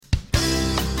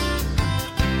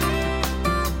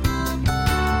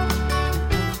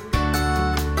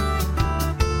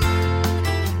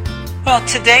Well,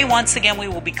 today, once again, we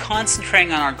will be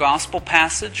concentrating on our gospel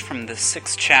passage from the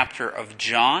 6th chapter of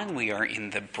John. We are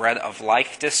in the Bread of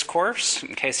Life discourse,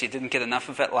 in case you didn't get enough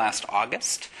of it last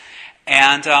August.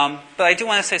 But I do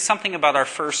want to say something about our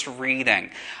first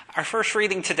reading. Our first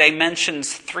reading today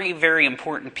mentions three very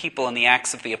important people in the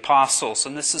Acts of the Apostles,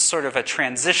 and this is sort of a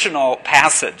transitional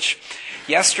passage.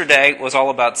 Yesterday was all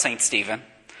about St. Stephen.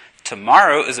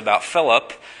 Tomorrow is about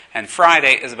Philip, and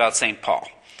Friday is about St. Paul.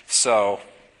 So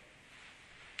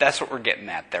that's what we're getting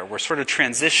at there. We're sort of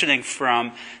transitioning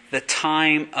from the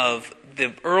time of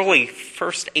the early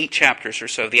first 8 chapters or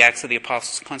so of the Acts of the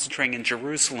Apostles, concentrating in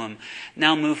Jerusalem,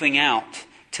 now moving out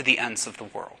to the ends of the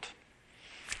world.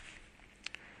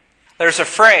 There's a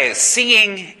phrase,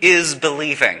 seeing is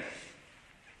believing.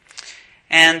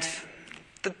 And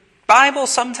the Bible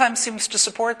sometimes seems to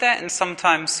support that and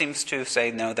sometimes seems to say,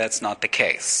 no, that's not the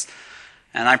case.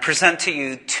 And I present to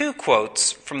you 2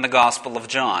 quotes from the Gospel of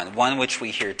John, one which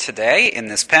we hear today in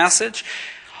this passage.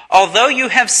 Although you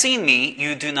have seen me,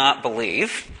 you do not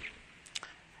believe.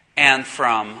 And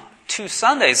from 2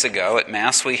 Sundays ago at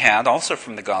Mass we had, also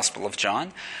from the Gospel of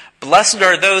John, blessed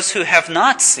are those who have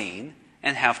not seen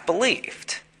and have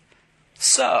believed.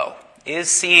 So, is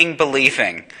seeing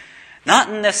believing? Not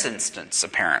in this instance,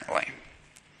 apparently.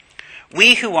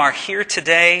 We who are here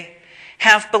today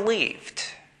have believed.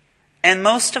 And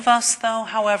most of us, though,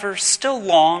 however, still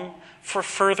long for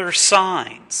further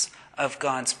signs of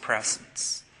God's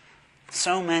presence.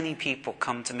 So many people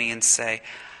come to me and say,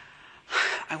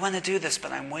 I want to do this,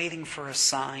 but I'm waiting for a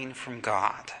sign from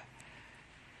God.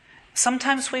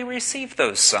 Sometimes we receive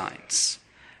those signs,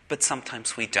 but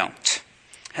sometimes we don't.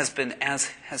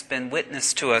 As has been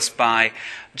witnessed to us by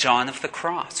John of the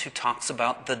Cross, who talks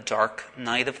about the dark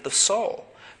night of the soul,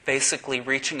 basically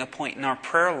reaching a point in our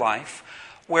prayer life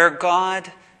where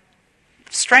God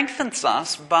strengthens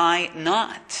us by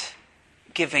not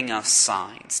giving us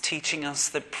signs, teaching us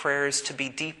that prayer is to be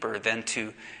deeper than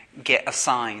to get a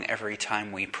sign every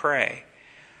time we pray.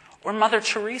 Or Mother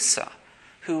Teresa,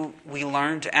 who we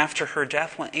learned after her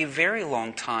death went a very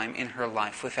long time in her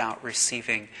life without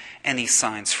receiving any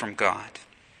signs from God.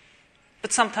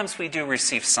 But sometimes we do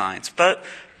receive signs, but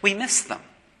we miss them.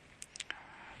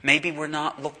 Maybe we're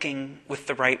not looking with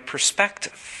the right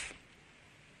perspective.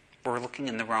 We're looking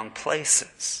in the wrong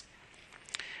places.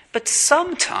 But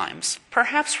sometimes,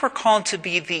 perhaps we're called to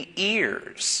be the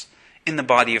ears in the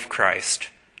body of Christ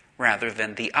rather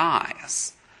than the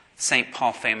eyes. St.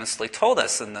 Paul famously told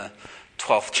us in the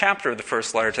 12th chapter of the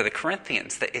first letter to the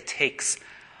Corinthians that it takes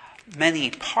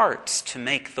many parts to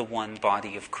make the one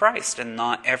body of Christ, and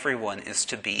not everyone is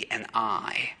to be an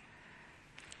eye.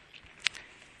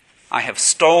 I have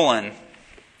stolen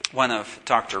one of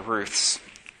Dr. Ruth's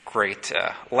great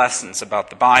lessons about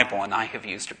the Bible, and I have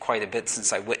used it quite a bit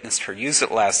since I witnessed her use it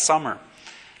last summer,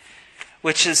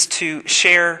 which is to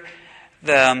share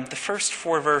the first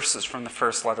 4 verses from the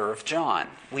first letter of John.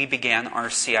 We began our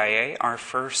CIA, our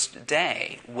first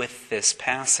day, with this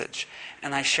passage,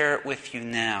 and I share it with you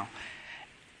now.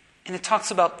 And it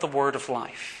talks about the Word of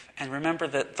Life. And remember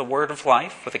that the Word of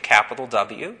Life, with a capital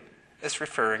W, is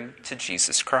referring to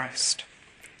Jesus Christ.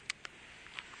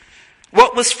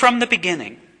 What was from the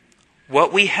beginning,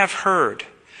 what we have heard,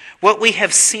 what we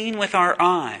have seen with our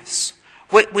eyes,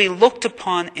 what we looked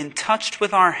upon and touched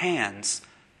with our hands,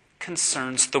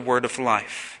 concerns the Word of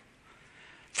Life.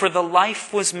 For the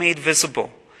life was made visible,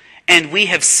 and we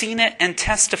have seen it and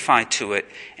testified to it,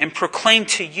 and proclaimed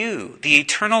to you the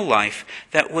eternal life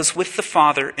that was with the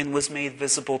Father and was made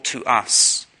visible to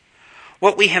us.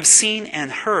 What we have seen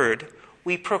and heard,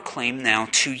 we proclaim now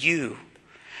to you,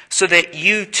 so that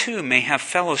you too may have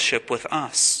fellowship with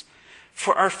us.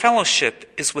 For our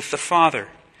fellowship is with the Father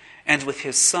and with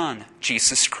His Son,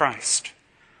 Jesus Christ.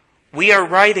 We are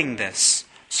writing this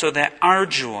so that our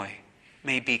joy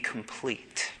may be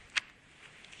complete.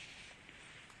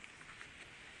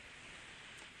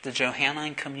 The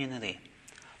Johannine community,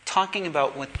 talking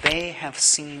about what they have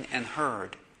seen and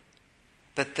heard,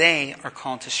 that they are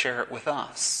called to share it with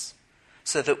us,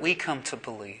 so that we come to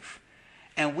believe,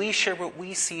 and we share what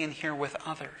we see and hear with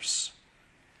others.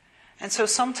 And so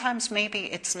sometimes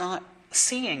maybe it's not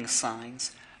seeing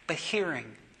signs, but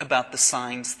hearing about the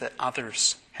signs that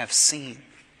others have seen.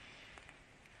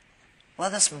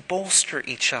 Let us bolster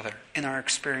each other in our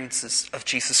experiences of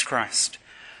Jesus Christ,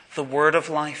 the Word of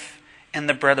Life and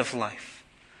the Bread of Life.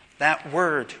 That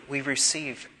Word we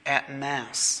receive at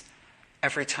Mass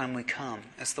every time we come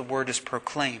as the Word is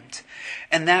proclaimed.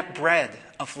 And that bread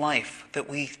of life that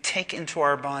we take into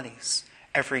our bodies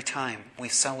every time we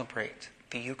celebrate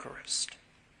the Eucharist.